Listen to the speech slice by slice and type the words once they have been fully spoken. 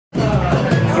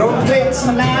plates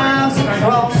and knives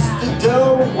across the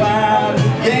door. I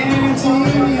guarantee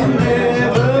you'll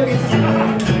never get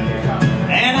through.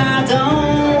 And I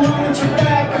don't want you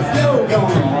back if you're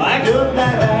gonna act up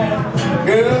like that.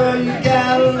 Girl, you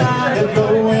got a lot of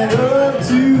growing up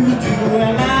to do.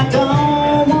 And I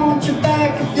don't want you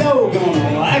back if you're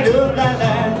gonna act up like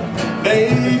that.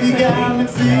 Baby, you got me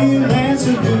feeling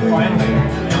so good.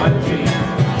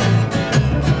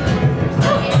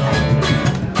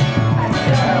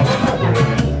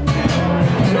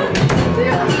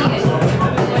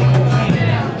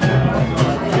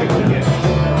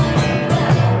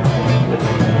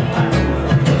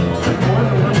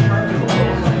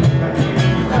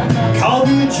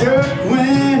 Jerk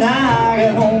when I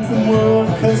get home from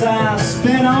work, 'cause I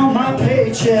spent all my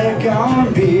paycheck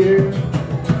on beer.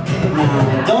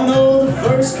 I don't know the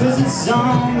first 'cause it's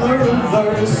on the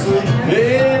reverse of the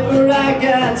paper I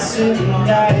got sitting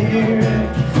right here.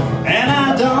 And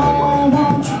I don't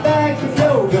want you back if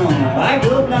you're gonna act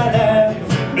up like that.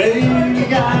 Baby, you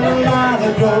got a lot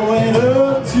of growing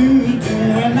up to do.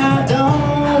 And I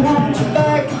don't want you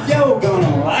back if you're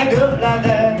gonna act up like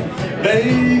that.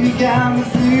 Baby, you got me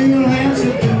feeling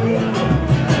so good.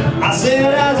 I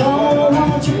said I don't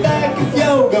want you back if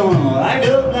you're gonna act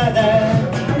up like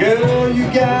that. Girl, you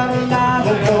got a lot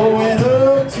of growing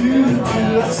up to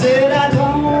do. I said I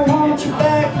don't want you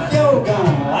back if you're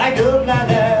gonna act up like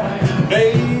that.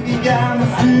 Baby, you got me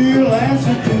feeling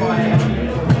so good.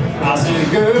 I said,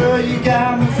 girl, you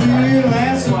got me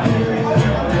feeling so good.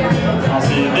 I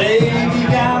said, baby, you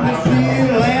got me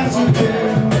feeling so good.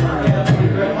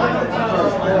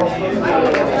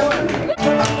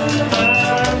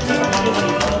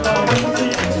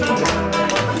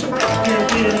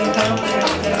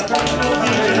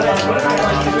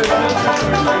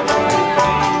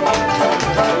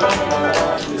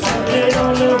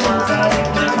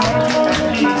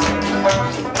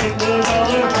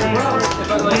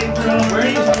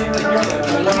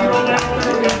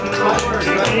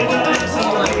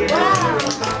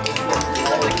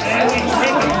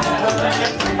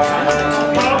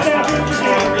 Wow.